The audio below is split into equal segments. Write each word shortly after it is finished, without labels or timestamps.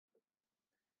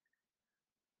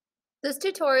This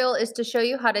tutorial is to show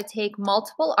you how to take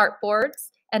multiple artboards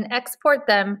and export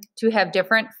them to have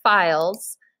different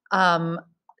files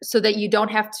so that you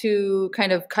don't have to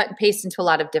kind of cut and paste into a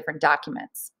lot of different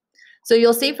documents. So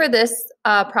you'll see for this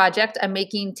project, I'm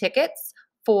making tickets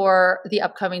for the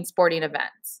upcoming sporting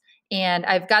events. And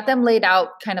I've got them laid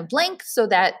out kind of blank so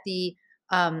that the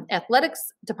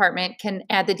athletics department can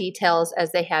add the details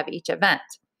as they have each event.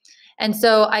 And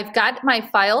so I've got my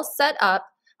files set up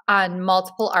on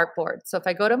multiple artboards. So if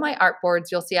I go to my artboards,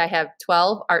 you'll see I have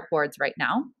 12 artboards right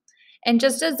now. And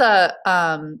just as a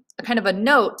kind of a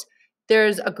note,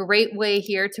 there's a great way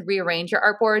here to rearrange your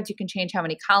artboards. You can change how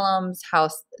many columns, how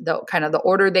the kind of the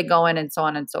order they go in, and so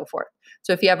on and so forth.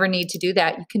 So if you ever need to do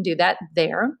that, you can do that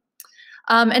there.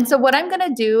 And so what I'm going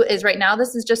to do is right now,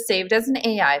 this is just saved as an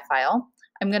AI file.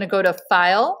 I'm going to go to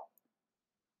File,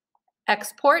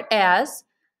 Export As.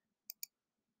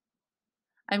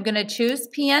 I'm going to choose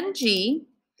PNG.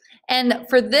 And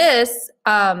for this,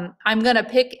 I'm going to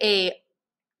pick a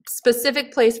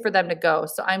specific place for them to go.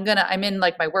 So I'm in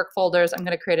like my work folders. I'm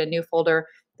going to create a new folder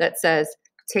that says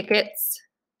Tickets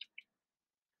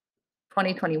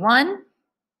 2021.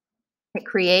 Hit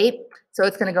Create. So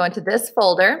it's going to go into this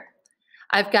folder.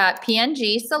 I've got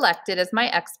PNG selected as my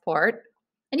export.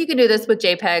 And you can do this with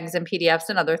JPEGs and PDFs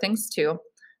and other things too.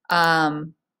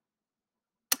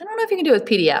 I don't know if you can do it with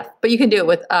PDF, but you can do it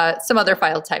with some other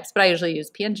file types, but I usually use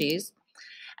PNGs.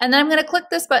 And then I'm going to click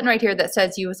this button right here that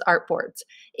says Use Artboards.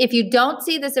 If you don't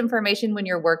see this information when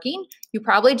you're working, you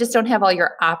probably just don't have all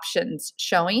your options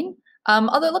showing,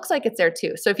 although it looks like it's there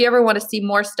too. So if you ever want to see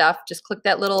more stuff, just click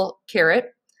that little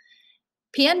caret,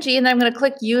 PNG, and then I'm going to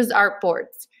click Use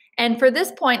Artboards. And for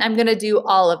this point, I'm going to do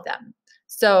all of them.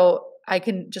 So I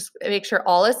can just make sure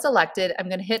all is selected. I'm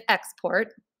going to hit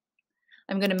Export.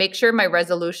 I'm going to make sure my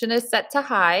resolution is set to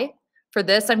high. For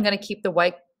this, I'm going to keep the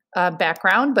white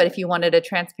background, but if you wanted a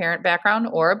transparent background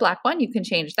or a black one, you can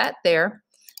change that there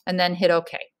and then hit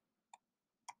OK.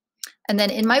 And then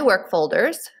in my work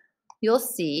folders, you'll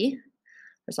see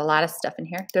there's a lot of stuff in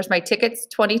here. There's my Tickets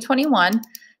 2021. If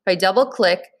I double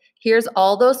click, here's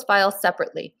all those files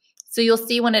separately. So you'll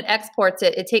see when it exports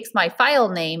it, it takes my file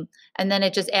name and then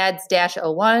it just adds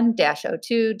 -01,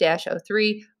 -02,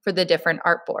 -03 for the different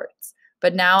artboards.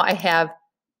 But now I have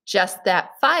just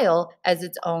that file as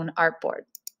its own artboard.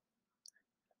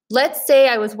 Let's say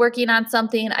I was working on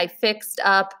something, I fixed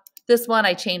up this one,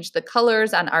 I changed the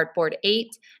colors on artboard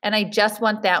 8, and I just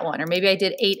want that one, or maybe I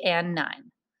did 8 and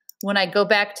 9. When I go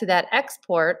back to that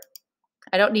export,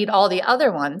 I don't need all the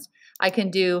other ones. I can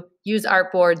do Use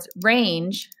Artboards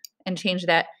Range and change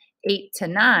that 8 to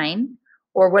 9,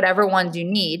 or whatever ones you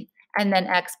need, and then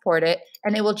export it,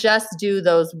 and it will just do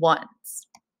those ones.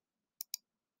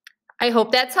 I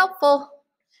hope that's helpful.